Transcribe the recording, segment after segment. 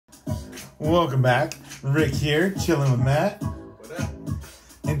Welcome back. Rick here, chilling with Matt. What up?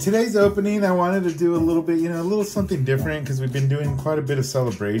 In today's opening, I wanted to do a little bit, a little something different because we've been doing quite a bit of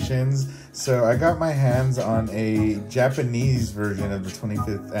celebrations. So I got my hands on a Japanese version of the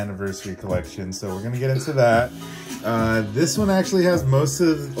 25th anniversary collection. So we're going to get into that. This one actually has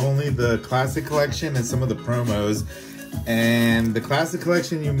only the classic collection and some of the promos. And the classic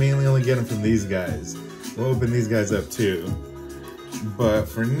collection, you mainly only get them from these guys. We'll open these guys up too. But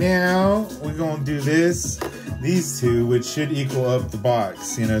for now, we're going to do these two, which should equal up the box,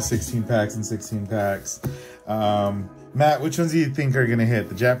 16 packs and 16 packs. Matt, which ones do you think are going to hit,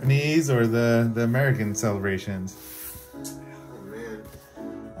 the Japanese or the American celebrations? Oh, man.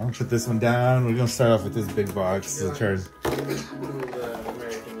 I'm going to put this one down. We're going to start off with this big box. The Charizard.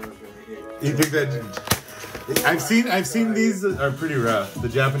 You think that... I've seen these are pretty rough. The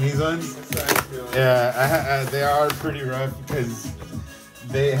Japanese ones, yeah, they are pretty rough because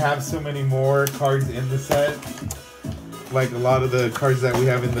they have so many more cards in the set. Like a lot of the cards that we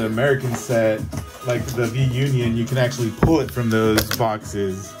have in the American set, like the V Union, you can actually pull it from those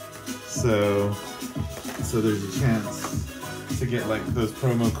boxes. So there's a chance to get like those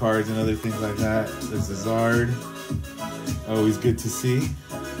promo cards and other things like that. There's a Zard. Always good to see.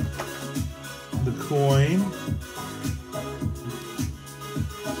 The coin.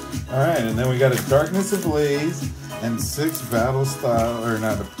 Alright, and then we got a Darkness Ablaze and 6 battle style, or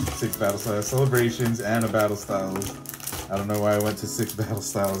not 6 battle styles, celebrations and a battle styles. I don't know why I went to 6 battle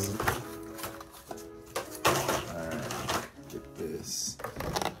styles. Alright, get this.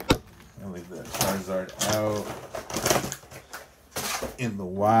 I'll leave that Charizard out in the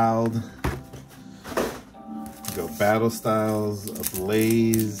wild. Go battle styles,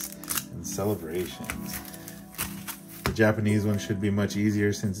 Ablaze, celebrations. The Japanese one should be much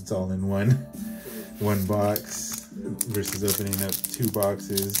easier since it's all in one box versus opening up 2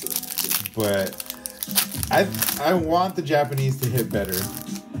 boxes. But I want the Japanese to hit better,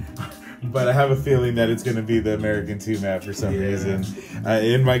 but I have a feeling that it's going to be the American 2 map for some reason.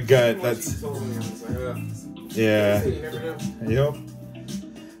 In my gut, that's Yep.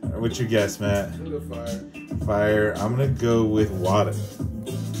 What's your guess, Matt? I'm gonna go Fire. I'm gonna go with water.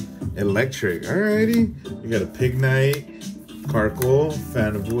 Electric, alrighty. We got a Pignite, Karkle,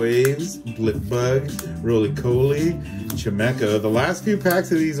 Fan of Waves, Blipbug, Roly-Coly, Chimecho. The last few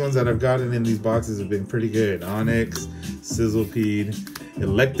packs of these ones that I've gotten in these boxes have been pretty good. Onyx, Sizzlepede,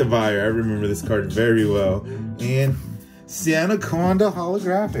 Electivire, I remember this card very well, and Sianaconda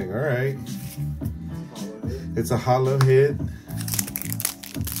holographic, alright. It's a holo hit.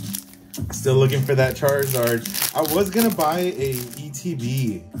 Still looking for that Charizard. I was gonna buy a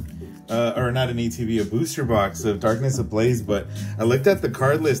ETB. Or not an ETB, a booster box of Darkness Ablaze, but I looked at the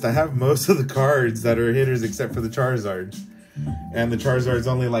card list. I have most of the cards that are hitters except for the Charizard. And the Charizard's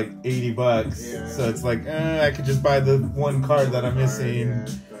only like 80 bucks. Yeah. So it's like, I could just buy the one card that I'm missing. Yeah,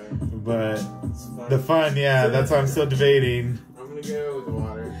 but the fun, that's why I'm still debating. I'm going to go with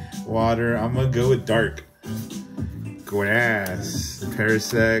water. Water, I'm going to go with dark. Grass,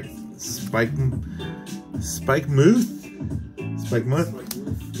 Parasect, Spike Muth?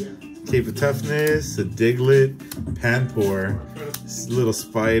 Cape of Toughness, a Diglett, Panpour, little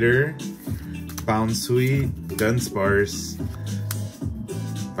Spider, Bounsweet, Dunsparce,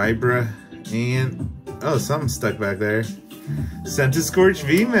 Vibra, and something stuck back there. Centiskorch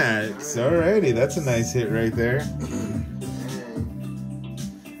Vmax. Alrighty, that's a nice hit right there.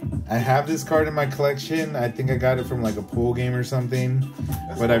 I have this card in my collection. I think I got it from like a pool game or something,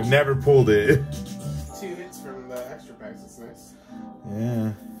 but I've never pulled it. 2 hits from the extra packs. That's nice.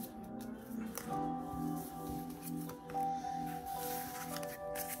 Yeah.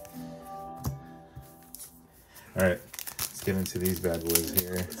 All right, let's get into these bad boys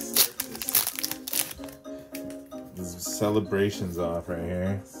here. These celebrations off right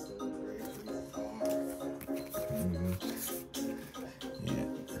here. Yeah.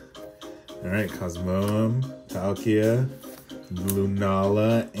 All right, Cosmoem, Palkia,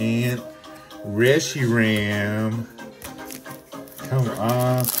 Lunala, and Reshiram. Come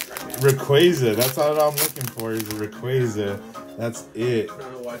on, Rayquaza. That's all I'm looking for is a Rayquaza. That's it. I'm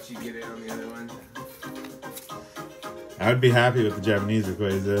trying to watch you get it on the other one. I would be happy with the Japanese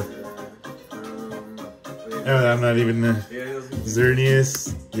Rayquaza. I'm not even the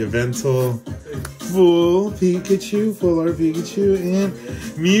Xerneas, Yveltal, Full Pikachu, Full Art Pikachu, and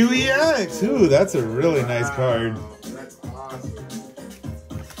Mew EX. Ooh, that's a really nice card. That's awesome.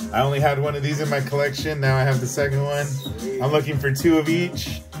 I only had one of these in my collection. Now I have the second one. I'm looking for 2 of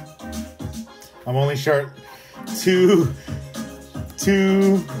each. I'm only short 2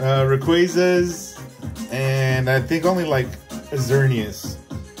 Rayquazas. And I think only like a Xerneas.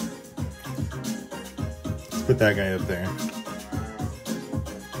 Let's put that guy up there.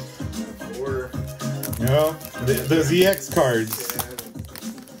 You know, those EX cards.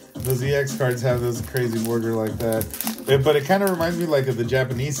 Those EX cards have those crazy border like that. But it kind of reminds me like of the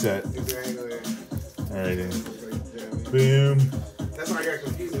Japanese set. Exactly. Alrighty. Boom. That's why I got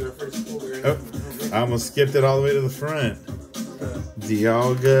confused when I first pulled it. Oh, I almost skipped it all the way to the front.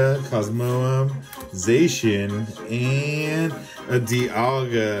 Dialga, Cosmoem, Zacian, and a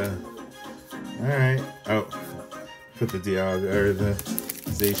Dialga. Alright. Oh, put the Dialga or the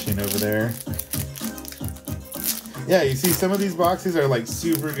Zacian over there. Yeah, you see some of these boxes are like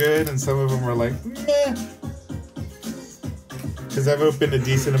super good and some of them are like meh. Because I've opened a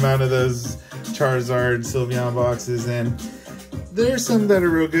decent amount of those Charizard, Sylveon boxes, and there's some that are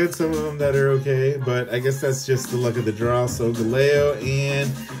real good, some of them that are okay, but I guess that's just the luck of the draw. So Galeo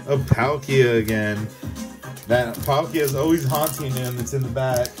and a Palkia again. That Palkia is always haunting him. It's in the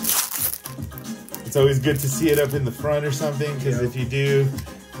back. It's always good to see it up in the front or something, because if you do,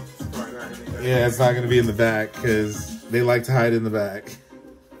 yeah, it's not going to be in the back, because they like to hide in the back.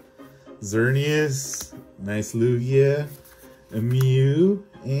 Xerneas, nice Lugia, a Mew,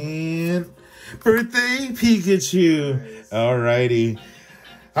 and birthday Pikachu. Nice. Alrighty.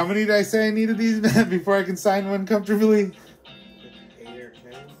 How many did I say I needed these, man, before I can sign one comfortably? 8 or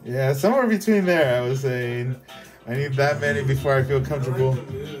 10. Yeah, somewhere between there, I was saying. I need that many before I feel comfortable. I like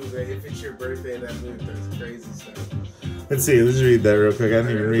the move. If it's your birthday, that move does crazy stuff. Let's see, let's read that real quick. I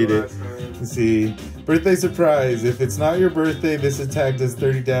didn't even read it. Let's see. Birthday surprise. If it's not your birthday, this attack does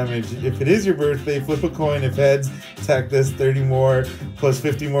 30 damage. If it is your birthday, flip a coin. If heads, attack does 30 more, plus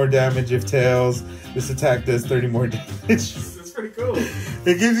 50 more damage. If tails, this attack does 30 more damage. That's pretty cool.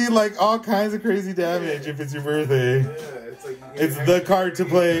 It gives you like all kinds of crazy damage if it's your birthday. Yeah, it's like it's the card to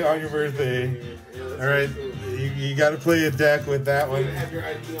play on your birthday. Yeah, all right, cool. You got to play a deck with that one. You have your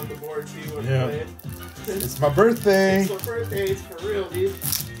ID on the board too. When yeah. you play it. It's my birthday. It's my birthday. It's for real, dude.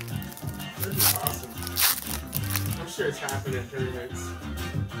 That'd be awesome. I'm sure it's happening in tournaments.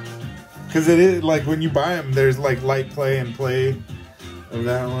 Because it is like when you buy them, there's like light play and play of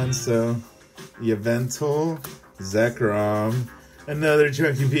that one. So, Yveltal, Zekrom, another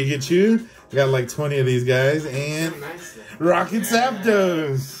chunky Pikachu. I got like 20 of these guys, and nice Rocket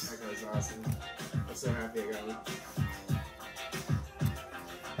Zapdos. That guy's awesome. I'm so happy I got one.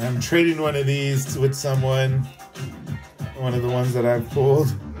 I'm trading one of these with someone. One of the ones that I've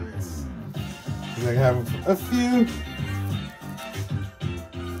pulled. Nice. I have a few.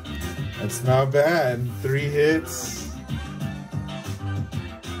 That's not bad. 3 hits.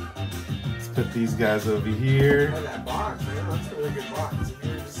 Let's put these guys over here. Oh, that box, man. That's a really good box. If you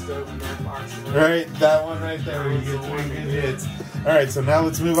were just to open that box. Right, that one right there where you get 3 good hits. Alright, so now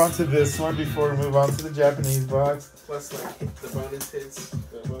let's move on to this one before we move on to the Japanese box. Plus, like, the bonus hits,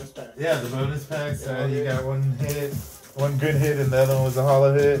 the bonus packs. Yeah, the bonus packs. You got 1 hit, 1 good hit, and the other one was a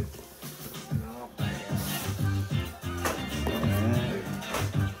hollow hit.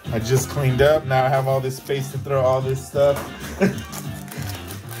 I just cleaned up. Now I have all this space to throw all this stuff.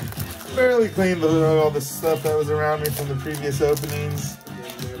 Barely cleaned all the stuff that was around me from the previous openings.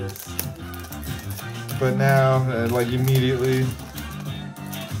 But now, like immediately.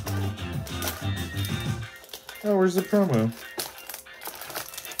 Oh, where's the promo?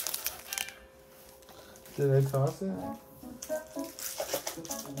 Did I toss it?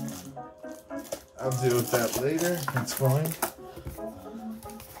 I'll deal with that later. It's fine.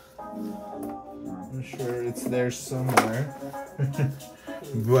 I'm sure it's there somewhere.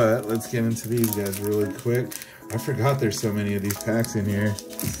 But let's get into these guys really quick. I forgot there's so many of these packs in here.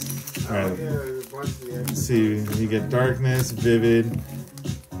 Alright. Let's see. You get Darkness, Vivid.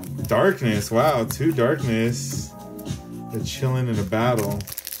 Darkness. Wow, 2 Darkness. They're chilling in a battle.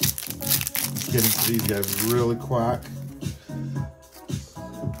 Let's get into these guys really quick.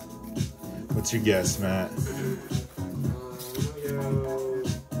 What's your guess, Matt?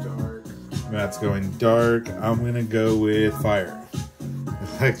 Matt's going dark. I'm gonna go with fire.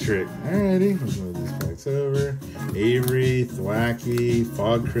 Electric. Alrighty. Let's move these packs over. Avery, Thwacky,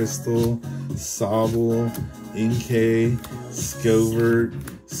 Fog Crystal, Sobble, Inkay, Scovert,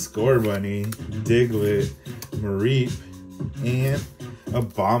 Scorbunny, Diglett, Mareep, and a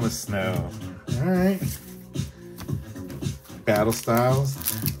Abomasnow. Alright. Battle Styles.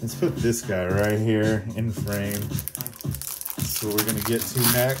 Let's put this guy right here in frame. That's what we're gonna get to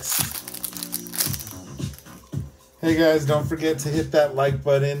next. Hey guys, don't forget to hit that like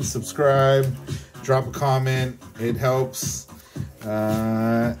button, subscribe, drop a comment. It helps.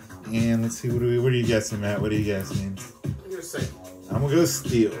 And let's see, what are you guessing, Matt? What are you guessing? I'm gonna go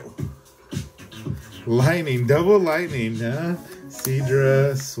Steel. Lightning, double lightning, huh?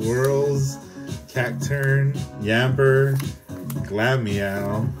 Seadra, Swirls, Cacturn, Yamper,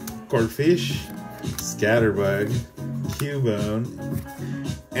 Glameow, Corphish, Scatterbug, Cubone,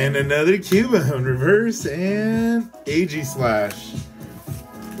 and another Cubone reverse, and Aegislash.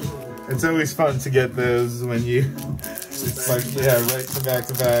 It's always fun to get those when you, it's like, yeah, right to back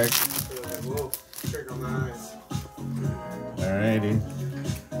to back. Alrighty.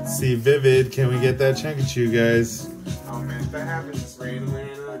 Let's see, Vivid, can we get that Chunkachu, guys? Oh man, if that happens just randomly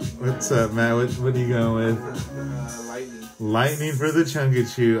right now. What's up, Matt? What are you going with? Lightning. Lightning for the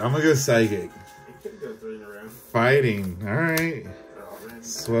Chunkachu. I'm gonna go Psychic. It could go 3 in a row. Fighting. Alright. Oh, man.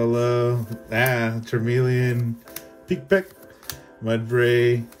 Swallow. Charmeleon. Peekpeck.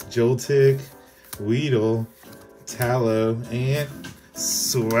 Mudbray. Joltik. Weedle. Tallow. And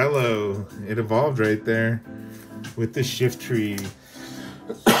Swellow. It evolved right there with the Shift Tree.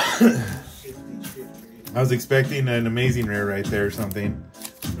 I was expecting an amazing rare right there or something.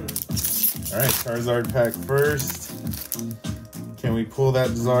 Alright, Charizard pack first. Can we pull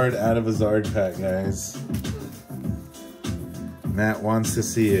that Zard out of a Zard pack, guys? Matt wants to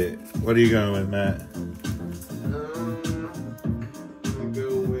see it. What are you going with, Matt? I'm gonna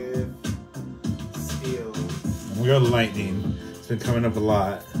go with Steel. I'm gonna go Lightning. It's been coming up a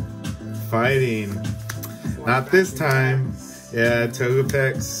lot. Fighting. Not this time. Yeah,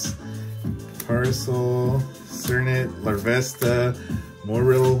 Togepex, Parcel, Cernet, Larvesta,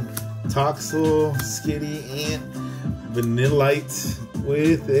 Moril, Toxel, Skitty, and Vanillite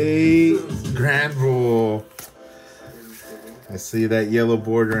with a Granbull. I see that yellow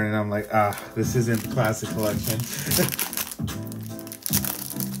border and I'm like, ah, this isn't classic collection.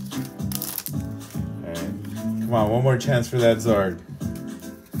 Alright, come on, one more chance for that Zard.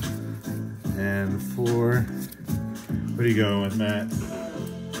 And for... What are you going with, Matt?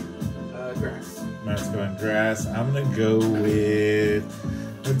 Grass. Matt's going grass. I'm gonna go with,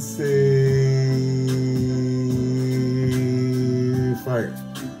 let's say, fire.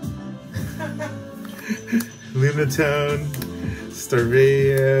 Lunatone,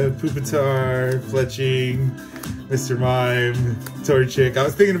 Starvea, Pupitar, Fletching, Mr. Mime, Torchic. I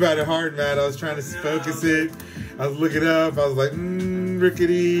was thinking about it hard, Matt. I was trying to focus it. I was looking up. I was like,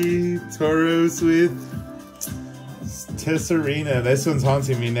 Rickety, Tauros with Tesserina. This one's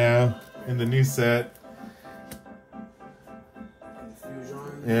haunting me now in the new set.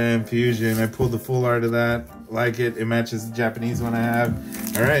 Infusion. Yeah, Infusion. I pulled the full art of that. Like it. It matches the Japanese one I have.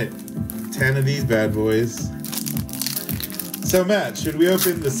 All right, 10 of these bad boys. So Matt, should we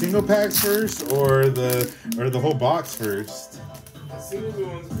open the single packs first or the whole box first? The single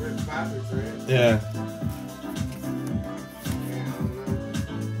ones are classics, right? Yeah. Yeah, I don't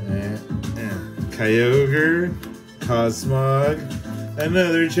know. Kyogre, Cosmog,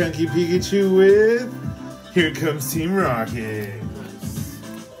 another chunky Pikachu with Here Comes Team Rocket. Nice.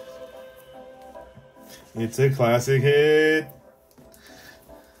 It's a classic hit.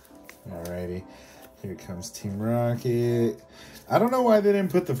 Alrighty, here comes Team Rocket. I don't know why they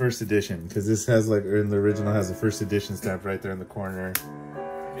didn't put the first edition, because this has like, or in the original has the first edition stamp right there in the corner.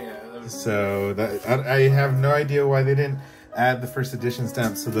 Yeah, that was So that I have no idea why they didn't add the first edition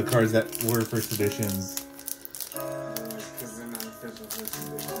stamps to the cards that were first editions. because they're not official first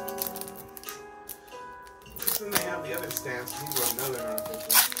edition. Then they have the other stamps. People don't know they're not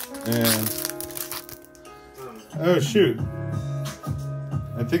official. And oh shoot,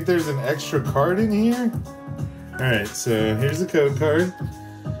 I think there's an extra card in here. All right, so here's the code card.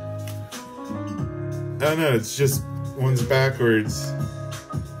 Oh no, it's just one's backwards.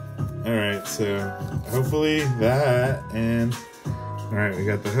 All right, so hopefully that, and all right, we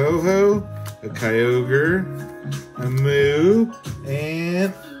got the Ho-Ho, a Kyogre, a Moo,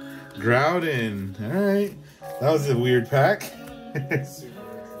 and Groudon. All right, that was a weird pack.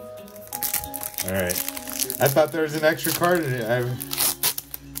 All right, I thought there was an extra card in it. I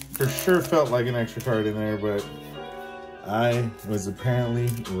for sure felt like an extra card in there, but I was apparently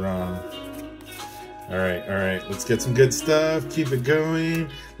wrong. All right, let's get some good stuff. Keep it going.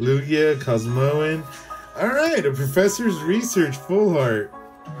 Lugia, Cosmoan. All right, a Professor's Research Full Heart.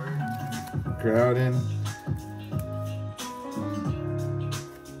 Groudon.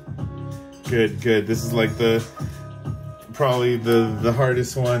 Good. This is like probably the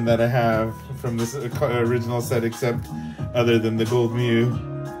hardest one that I have from this original set, except other than the Gold Mew.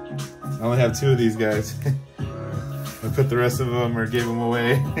 I only have 2 of these guys. I put the rest of them or gave them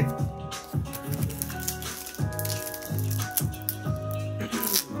away.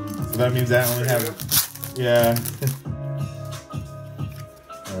 So that means I only have, yeah.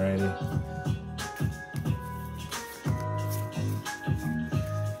 Alrighty.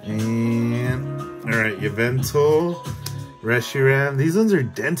 And, alright, Yveltal, Reshiram. These ones are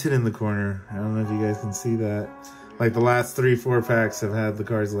dented in the corner. I don't know if you guys can see that. Like the last 3-4 packs have had the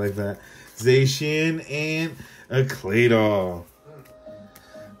cards like that. Zacian and a Claydol.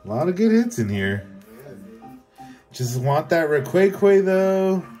 A lot of good hits in here. Just want that Rayquaza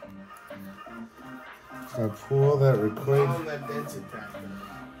though. If I pull that Rayquaza. Not in that dented pack.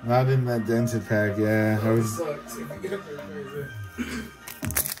 Not in that dented pack, yeah. That would suck if you get the Rayquaza.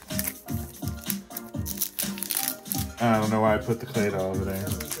 I don't know why I put the Claydol over there.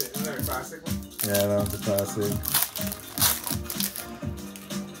 Is that a classic one? Yeah, that was a classic.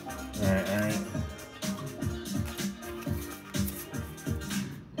 Alright.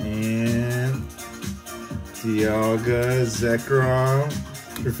 And Dialga, Zekrom,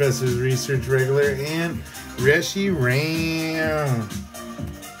 Professor's Research Regular, and Reshiram.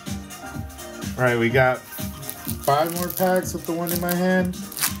 Alright, we got 5 more packs with the one in my hand.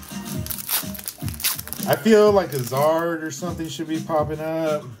 I feel like a Zard or something should be popping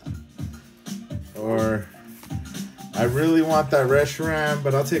up. Or I really want that Reshiram,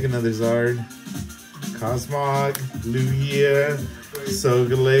 but I'll take another Zard. Cosmog, Lugia,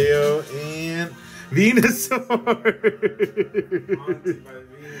 Solgaleo, and Venusaur.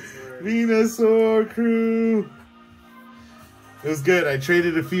 Venusaur crew. It was good. I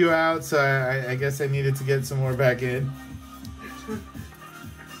traded a few out, so I guess I needed to get some more back in.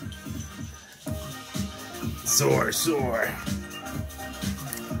 Soar.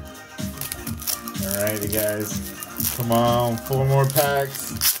 Alrighty, guys. Come on, 4 more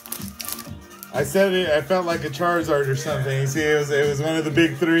packs. I said it. I felt like a Charizard or something. You see, it was one of the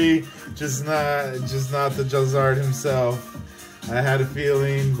big 3, just not the Charizard himself. I had a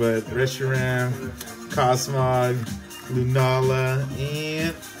feeling, but Reshiram, Cosmog, Lunala,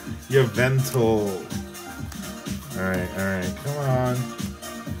 and Yveltal. Alright, come on.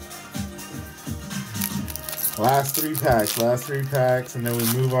 Last 3 packs, and then we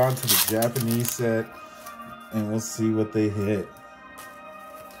move on to the Japanese set, and we'll see what they hit.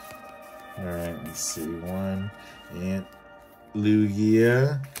 Alright, let's see. 1, and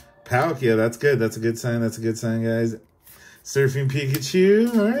Lugia. Palkia, that's good. That's a good sign, guys. Surfing Pikachu.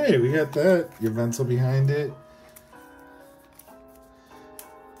 Alright, we got that. Yveltal behind it.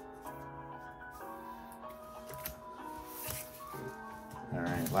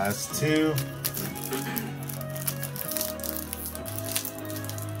 Alright, last 2.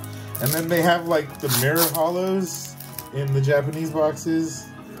 And then they have like the mirror hollows in the Japanese boxes.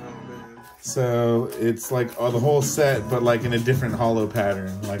 Oh, man. So it's like the whole set, but like in a different hollow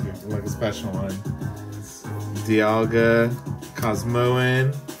pattern, like a special one. Dialga,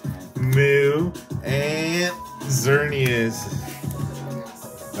 Cosmoan, Mew, and Xerneas.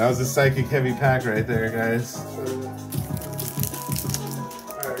 That was a psychic heavy pack right there, guys.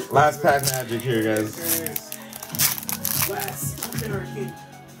 Right, last pack magic here, guys. Last fucking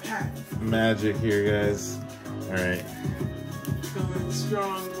pack. Magic here, guys. Alright. Coming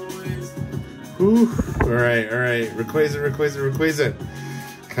strong, boys. Ooh. Alright. Rayquaza.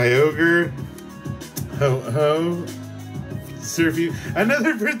 Kyogre. Ho. Surfy.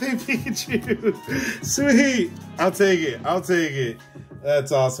 Another birthday Pikachu. Sweet. I'll take it.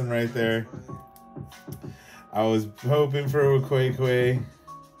 That's awesome right there. I was hoping for a Quay.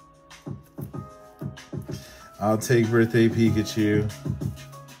 I'll take birthday Pikachu.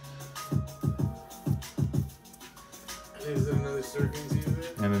 Is it another Surfy user?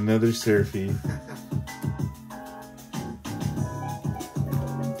 And another Surfy.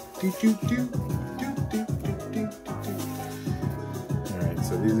 Alright,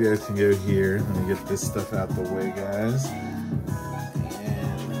 so these guys can go here. Let me get this stuff out the way, guys.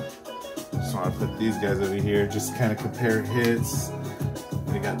 And just want to put these guys over here. Just kind of compare hits.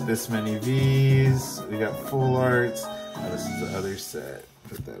 We got this many V's. We got full arts. Oh, this is the other set.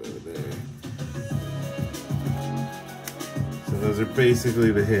 Put that over there. So those are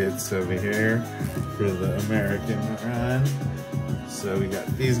basically the hits over here for the American run. So we got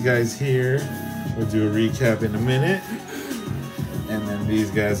these guys here. We'll do a recap in a minute. And then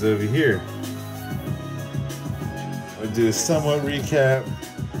these guys over here. We'll do a somewhat recap.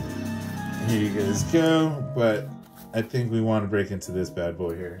 Here you guys go. But I think we want to break into this bad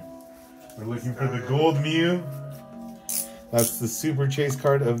boy here. We're looking for the Gold Mew. That's the super chase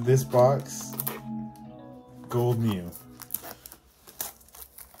card of this box. Gold Mew.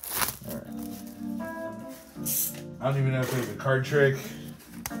 Alright. I don't even know if there's a card trick.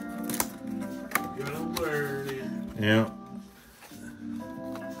 You're gonna learn it. Yeah.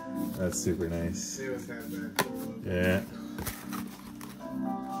 That's super nice. See what's happening. Yeah.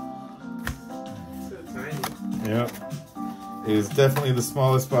 So tiny. Yep. It is definitely the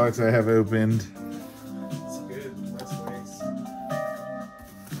smallest box I have opened. It's good. Less waste.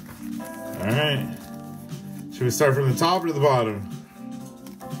 Alright. Should we start from the top or the bottom?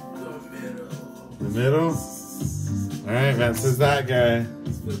 The middle? Alright, Matt says that guy.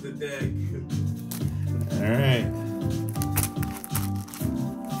 Split the deck. Alright.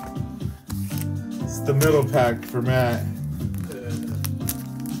 It's the middle pack for Matt.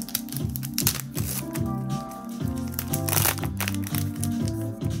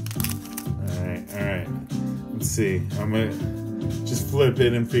 Alright. Let's see. I'm gonna just flip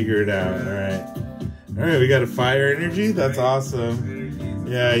it and figure it out. Alright, we got a fire energy. That's awesome.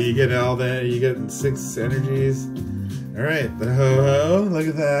 Yeah, you get all that. You get 6 energies. Alright, the ho-ho. Look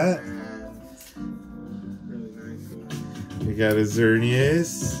at that. Really nice. We got a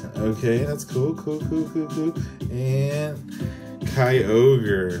Xerneas. Okay, that's cool. And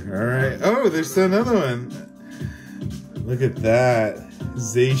Kyogre. Alright. Oh, there's still another one. Look at that.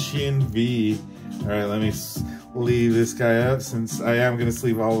 Zacian V. Alright, let me leave this guy up since I am going to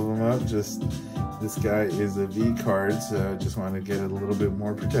sleeve all of them up. Just this guy is a V card, so I just want to get a little bit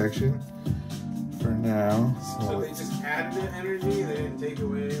more protection for now. So they just added an energy? They didn't take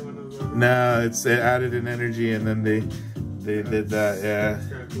away one of those? No, it added an energy and then they did that, yeah. That's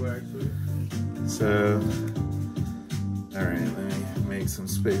kind of cool, actually. So, alright, let me make some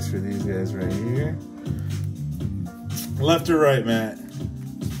space for these guys right here. Left or right, Matt?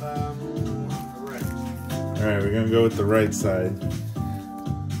 Right. Alright, we're gonna go with the right side.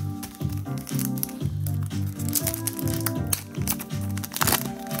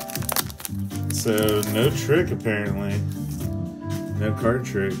 So, no trick apparently. No card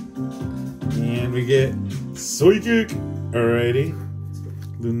trick. And we get Psychic. Alrighty.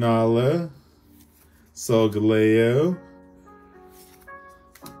 Lunala. Solgaleo.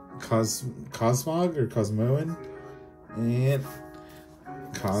 Cosmog or Cosmoan. And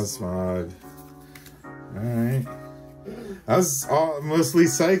Cosmog. Alright. That was all mostly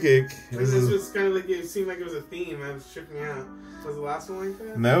psychic. This was kind of like, it seemed like it was a theme. I was tripping out. Was the last one like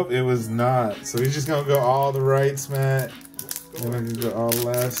that? Nope, it was not. So we're just gonna go all the rights, Matt. And we're gonna go all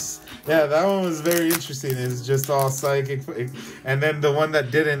lefts. Yeah, that one was very interesting. It's just all psychic. And then the one that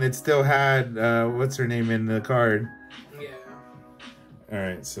didn't, it still had, what's her name in the card? Yeah.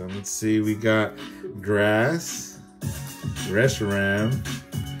 Alright, so let's see. We got Grass, Reshiram,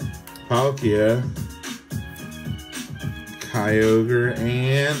 Palkia, Kyogre,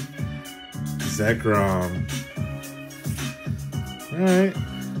 and Zekrom. Alright,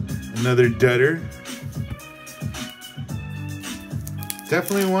 another dutter.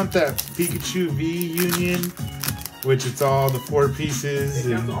 Definitely want that Pikachu V Union, which it's all the 4 pieces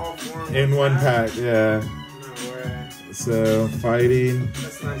in one pack, yeah. No way. So, fighting.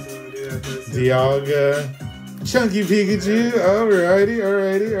 That's nice of them to do that. Dialga, Chunky Pikachu, alrighty,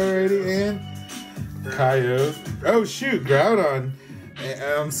 and Kyogre. Oh shoot, Groudon.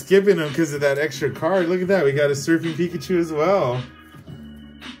 I'm skipping him because of that extra card. Look at that, we got a Surfing Pikachu as well.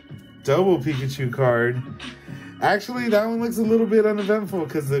 Double Pikachu card. Actually, that one looks a little bit uneventful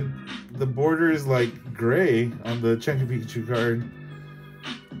because the border is like gray on the Chunky Pikachu card.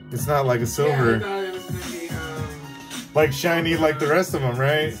 It's not like a silver. Yeah, I thought it was gonna be like shiny like the rest of them,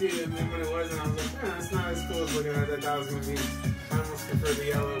 right? See it, and then when it was, and I was like, man, it's not as cool as looking at that. That was gonna be. I almost prefer the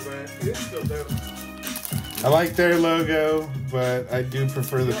yellow, but it's still dope. I like their logo, but I do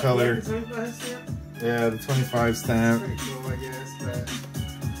prefer the color. Like the 25 stamp? Yeah, the 25 stamp. Pretty cool, I guess, but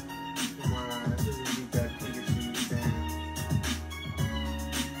come on, it doesn't beat that Pikachu stamp.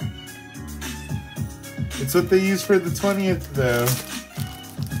 It's what they use for the 20th, though.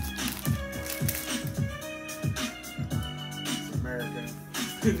 It's America.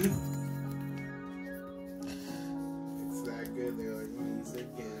 It's that good, they're like, we'll use it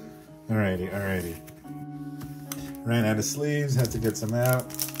again. Alrighty. Ran out of sleeves, had to get some out.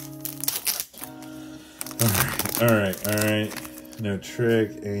 Alright. No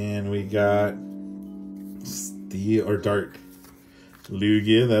trick, and we got Steel or Dark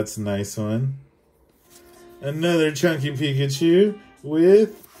Lugia, that's a nice one. Another Chunky Pikachu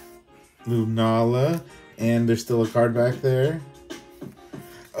with Lunala, and there's still a card back there.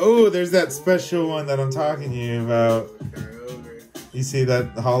 Oh, there's that special one that I'm talking to you about. You see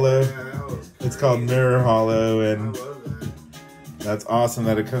that hollow? Yeah, that was crazy. It's called Mirror Hollow, I and love that. that's awesome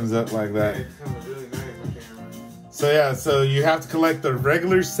that it comes up like that. It comes really nice on camera. So yeah, so you have to collect the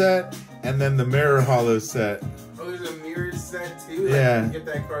regular set and then the Mirror Hollow set. Oh, there's a mirrored set too? Yeah. Like, you get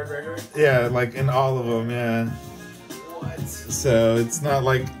that card regular? Yeah, like in all of them, yeah. What? So it's not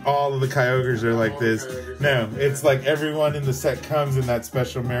like all of the Kyogres are like this. No, it's like everyone in the set comes in that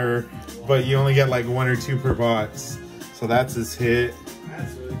special mirror, but you only get like 1 or 2 per box. So that's his hit.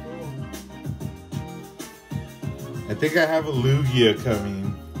 That's really cool. I think I have a Lugia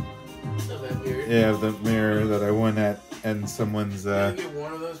coming. The Yeah, the mirror that I won at and someone's. Can you get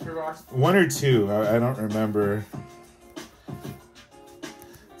one of those per box? One or two, I don't remember.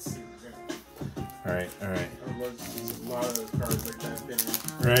 All right. I would love to see a lot of those cards like that finish.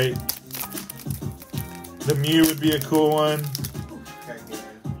 Right. The Mew would be a cool one.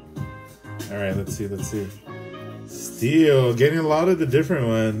 All right, let's see. Steel, getting a lot of the different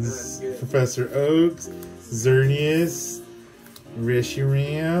ones. Professor Oaks, Xerneas,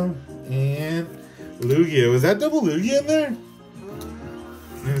 Reshiram, and Lugia. Was that double Lugia in there?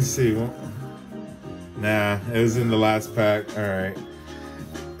 Let me see. Well, nah, it was in the last pack. All right.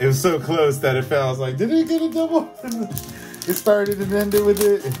 It was so close that it fell. I was like, did it get a double? It started and ended with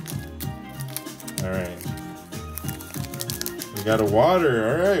it. All right. We got a water.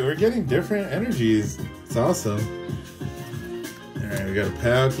 All right, we're getting different energies. It's awesome. All right, we got a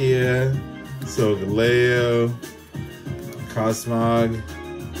Palkia, Solgaleo, Cosmog.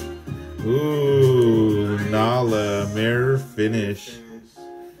 Ooh, Nala, mirror finish.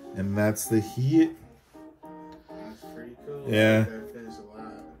 And that's the heat. That's pretty cool. Yeah. I like that finish a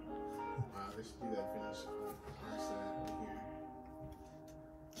lot. Wow, they should do that finish on our set here.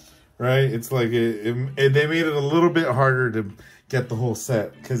 Right? It's like they made it a little bit harder to get the whole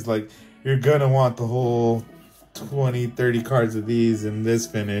set. Because, like, you're going to want the whole 20, 30 cards of these in this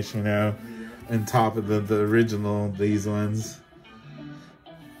finish, you know, on top of the original, these ones.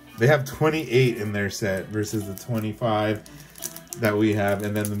 They have 28 in their set versus the 25 that we have,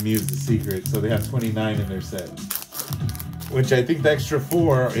 and then the Mew's the secret. So they have 29 in their set. Which I think the extra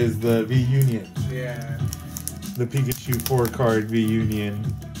 4 is the V-Union. Yeah. The Pikachu 4-card V-Union.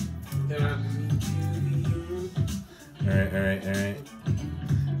 Alright.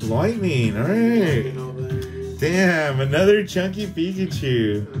 Lightning, alright. Damn, another chunky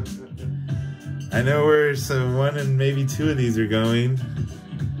Pikachu. I know where one and maybe 2 of these are going.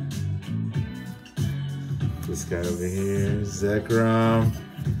 This guy over here, Zekrom,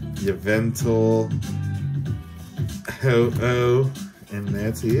 Yveltal, Ho-Oh, and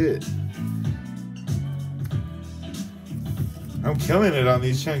that's it. I'm killing it on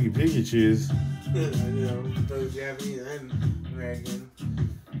these chunky Pikachus. I know, both Japanese and American.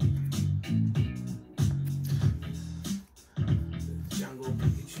 Jungle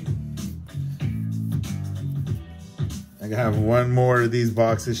Pikachu. I have one more of these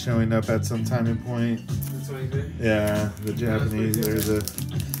boxes showing up at some time and point. That's what you did? Yeah, the Japanese. There's a.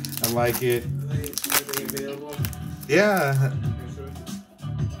 I like it. Are they available? Yeah.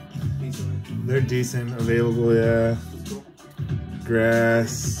 Decent. They're decent, available. Yeah. Cool.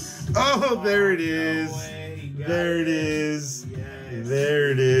 Grass. Oh, there it is. There it is.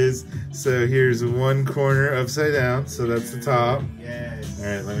 There it is. So here's one corner upside down. So that's the top. Yes. All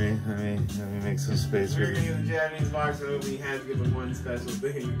right, let me make some space for We're you. gonna get the Japanese box and we had to give them one special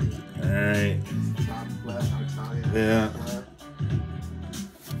thing. All right. Top left, top, Yeah. left.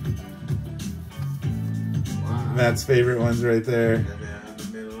 Wow. Matt's favorite ones right there. And then in the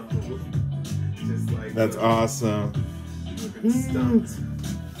middle, just like That's awesome. looking stumped.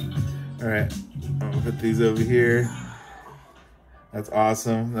 All right, I'm gonna put these over here. That's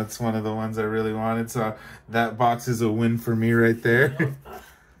awesome. That's one of the ones I really wanted. So that box is a win for me right there.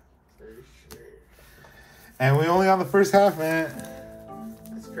 For sure. And we only on the first half, man.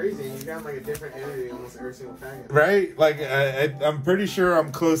 That's crazy. You got like a different energy almost every single packet. Right? Like I'm pretty sure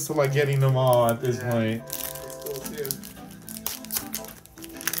I'm close to like getting them all at this point. That's cool too.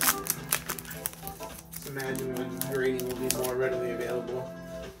 Just imagine when grading will be more readily available.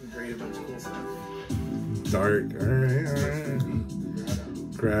 You grade a bunch of cool stuff. Dark. All right.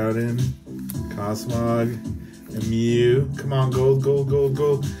 Groudon, Cosmog, and Mew. Come on, gold.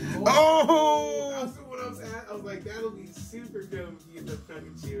 Oh! Oh! That's what I was at. I was like, that'll be super dope if you get the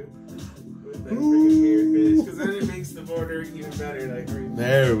Pikachu with that freaking mirror finish. Because then it makes the border even better. Like,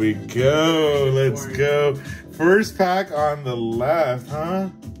 There we go. Let's go. First pack on the left, huh?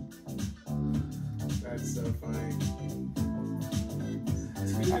 That's so funny.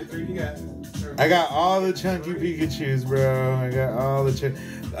 2 to 3 you got. I got all the chunky Pikachus, bro. I got all the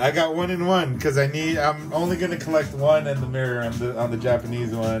I got 1 and 1 because I'm only gonna collect 1 in the mirror on the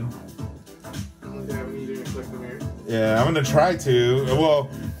Japanese one. On the Japanese, you're gonna collect the mirror. Yeah, I'm gonna try to. Well,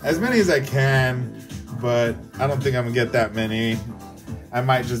 as many as I can, but I don't think I'm gonna get that many. I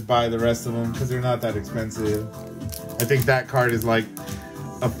might just buy the rest of them because they're not that expensive. I think that card is like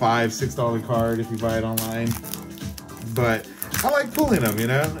a $5-6 card if you buy it online. But I like pulling them, you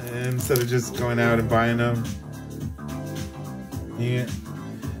know, instead of just going out and buying them. Yeah.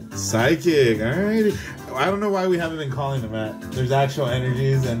 Psychic, alright. I don't know why we haven't been calling them that. There's actual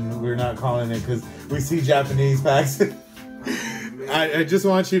energies and we're not calling it because we see Japanese packs. I just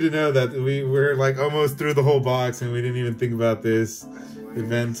want you to know that we're like almost through the whole box and we didn't even think about this.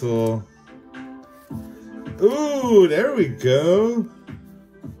 Eventual. Ooh, there we go.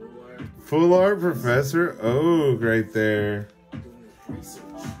 Full art Professor Oak right there.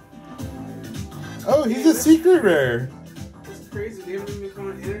 Oh, he's a secret rare. That's crazy. They haven't even come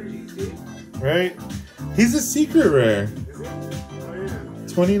on energies, dude. Right? He's a secret rare. Is it? Oh, yeah.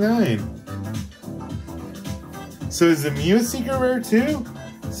 29. So is the Mew a secret rare too?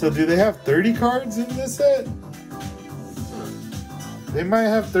 So do they have 30 cards in this set? They might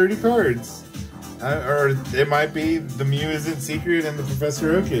have 30 cards. Or it might be the Mew isn't secret and the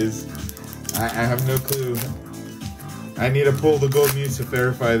Professor Oak is. I have no clue. I need to pull the gold Mew to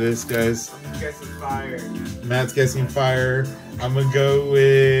verify this, guys. I'm guessing fire. Matt's guessing fire. I'm gonna go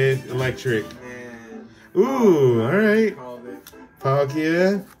with electric. Man. Ooh, alright. Called it.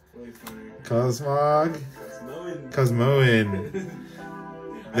 Palkia. Way funny. Cosmog. Cosmoan.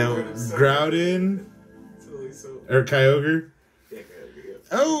 No, Groudon. Or Kyogre. Yeah, Kyogre, yeah.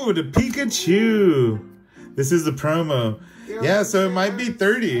 Oh, the Pikachu. This is the promo. Yeah, so it might be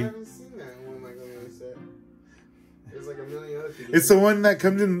 30. I haven't seen that one like on the set. There's like a million other Pikachu. It's the one that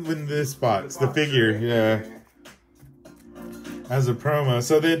comes in this box, the figure, yeah. As a promo.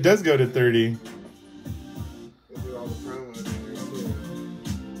 So it does go to 30. We'll do all the promos in there too.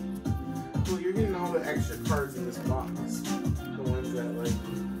 Well, you're getting all the extra cards in this box. The ones that like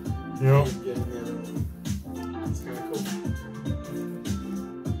Yep. you get in the other one. It's kind of cool.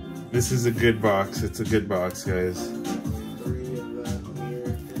 This is a good box. It's a good box, guys. 3 of that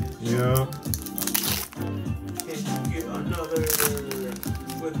here. Yep. And you get another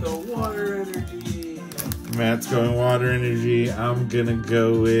with the water energy. Matt's going water energy. I'm gonna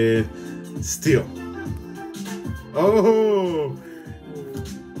go with steel. Oh!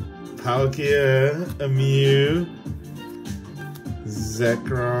 Palkia, a Mew,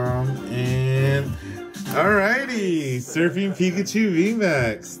 Zekrom, and alrighty, Surfing Pikachu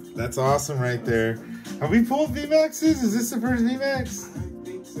VMAX. That's awesome right there. Have we pulled VMAXs? Is this the first VMAX? I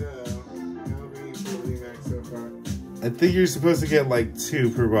think so. I don't think you pulled VMAX so far. I think you're supposed to get like 2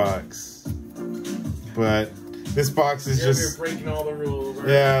 per box. But this box is You're just... breaking all the rules. Right?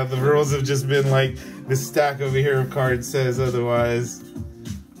 Yeah, the rules have just been like, this stack over here of cards says otherwise.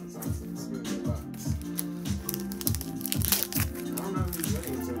 That's awesome. It's been a good box. I don't know who's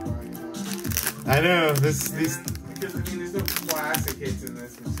winning so far anymore. I know, Because, I mean, there's no classic hits in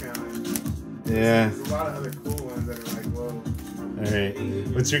this, which kind of... Yeah. There's a lot of other cool ones that are like, whoa. Alright,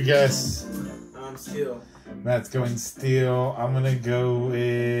 what's your guess? Steel. Matt's going steel. I'm gonna go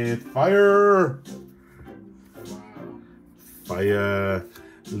with fire. Wow. Fire.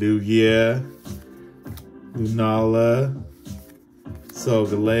 Lugia. Lunala.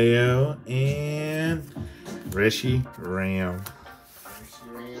 Solgaleo. And Reshiram.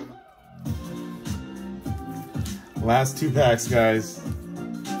 Last 2 packs, guys.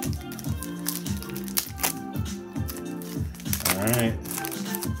 Alright.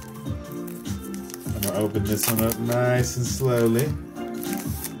 I'm gonna open this one up nice and slowly.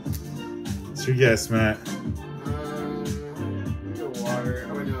 What's your guess, Matt? Water.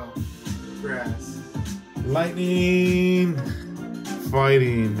 Oh no. Grass. Lightning.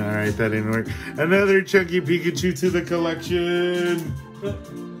 Fighting. Alright, that didn't work. Another chunky Pikachu to the collection.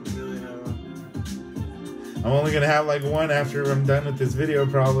 I'm only gonna have like 1 after I'm done with this video,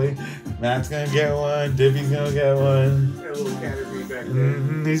 probably. Matt's gonna get 1. Dippy's gonna get 1. Got a little Caterpie back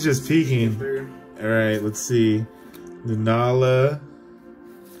there. He's just peeking. Alright, let's see. Lunala.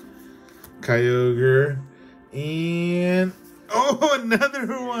 Kyogre. And... oh, another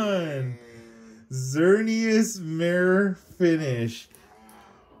one! Xerneas Mirror Finish.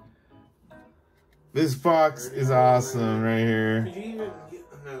 This box is awesome right here. Did you even get...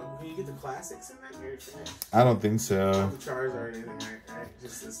 no, can you get the classics in that? I don't think so. The Charizard isn't right?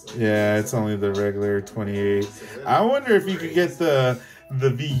 Just this, like, yeah, it's only the regular 28. I wonder if you could get the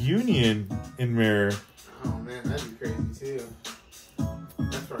V-Union in Mirror. Oh man, that'd be crazy too.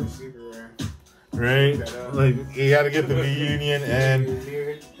 That's probably super rare. Right? Like, you gotta get the V-Union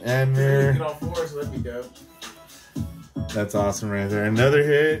and Mirror. Get all 4, so that'd be dope. That's awesome right there. Another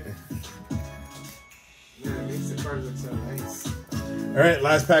hit. Yeah, it makes the cards look so nice. Alright,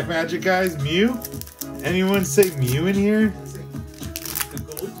 last pack magic, guys. Mew? Anyone say Mew in here?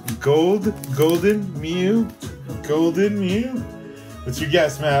 Golden Mew? Golden Mew? What's your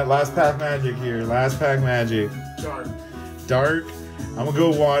guess, Matt? Last pack magic here. Last pack magic. Dark. I'm gonna go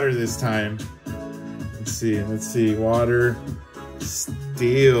water this time. Let's see. Water.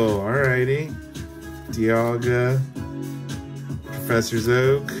 Steel. Alrighty. Dialga. Professor's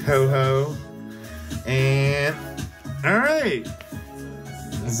Oak. Ho-Ho. And... alright.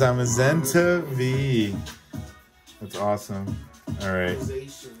 Zamazenta V. That's awesome. All right.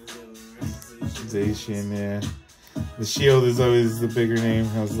 Zacian, yeah. The shield is always the bigger name.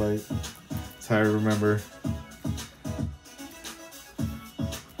 I was like, that's how I remember.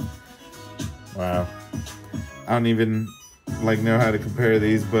 Wow. I don't even like know how to compare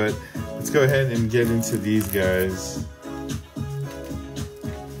these, but let's go ahead and get into these guys.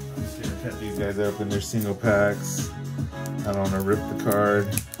 Just gonna cut these guys open. They're single packs. I don't want to rip the card.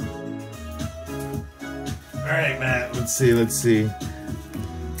 All right, Matt. Let's see. Let's see.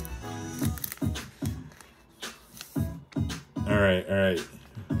 All right. All right.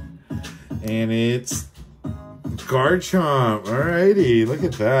 And it's Garchomp. Alrighty. Look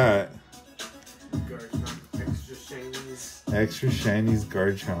at that. Extra shinies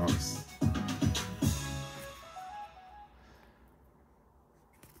Garchomps.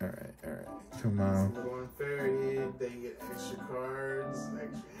 Alright. Come on. Going fairy, they get extra cards,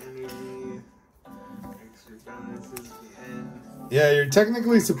 extra energy, extra bonuses at the end. Yeah, you're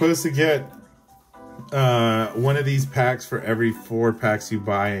technically supposed to get one of these packs for every 4 packs you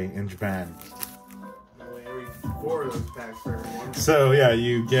buy in Japan. Every 4 of those packs for everyone. So yeah,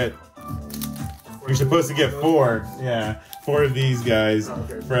 you're supposed to get 4. Yeah. 4 of these guys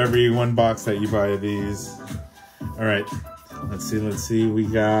for every 1 box that you buy of these. All right, let's see. We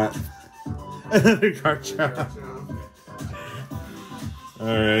got another Garchomp. All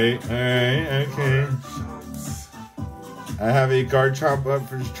right, okay. I have a Garchomp up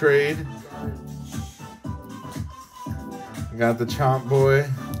for trade. I got the Chomp Boy.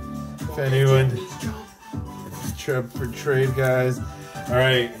 If anyone, it's up for trade, guys. All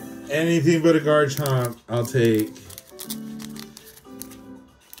right, anything but a Garchomp, I'll take.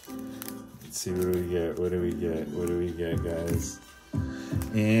 See, what do we get, guys?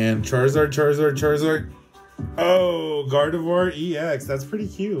 And Charizard. Oh, Gardevoir EX. That's pretty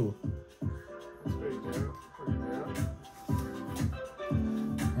cute.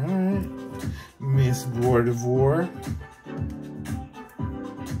 Alright. Miss Gardevoir.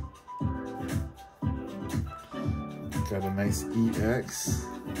 Got a nice EX.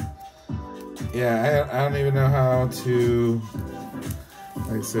 Yeah, I don't even know how to...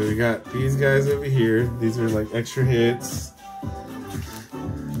 Like, so we got these guys over here. These are like extra hits.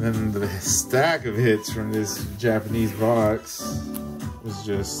 And then the stack of hits from this Japanese box was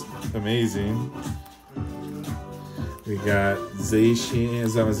just amazing. We got Zacian,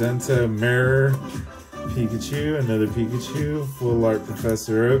 Zamazenta, Mirror, Pikachu, another Pikachu, Full Art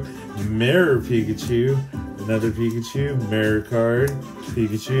Professor Oak, Mirror Pikachu, another Pikachu, Mirror card,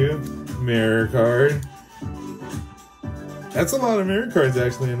 Pikachu, Mirror card. That's a lot of mirror cards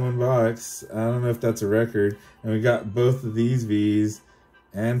actually in 1 box. I don't know if that's a record. And we got both of these Vs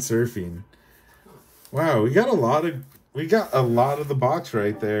and Surfing. Wow, we got a lot of the box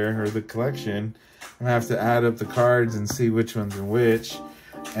right there, or the collection. I'm gonna have to add up the cards and see which ones are which.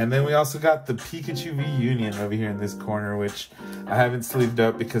 And then we also got the Pikachu V Union over here in this corner, which I haven't sleeved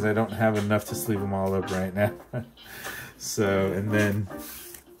up because I don't have enough to sleeve them all up right now. So, and then,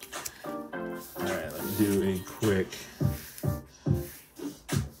 all right, let's do a quick.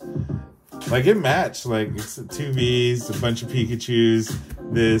 Like, it matched. Like, it's 2 Vs, a bunch of Pikachus,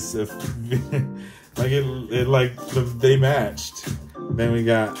 this, they matched. Then we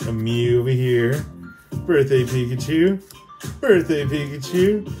got a Mew over here, Birthday Pikachu,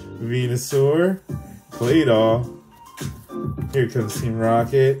 Venusaur, Claydol. Here comes Team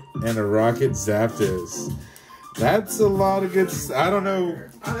Rocket, and a Rocket Zapdos. That's a lot of good. I don't know.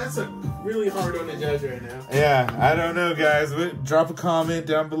 Oh, that's a really hard one to judge right now. Yeah, I don't know, guys. Drop a comment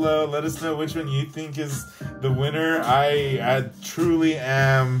down below. Let us know which one you think is the winner. I truly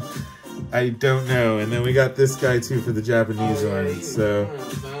am. I don't know. And then we got this guy too for the Japanese one. So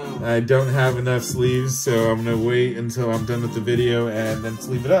I don't have enough sleeves, so I'm gonna wait until I'm done with the video and then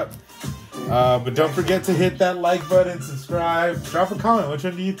sleeve it up. But don't forget to hit that like button, subscribe, drop a comment. Which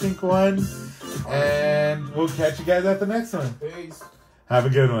one do you think won? And we'll catch you guys at the next one. Peace. Have a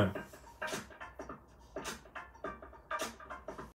good one.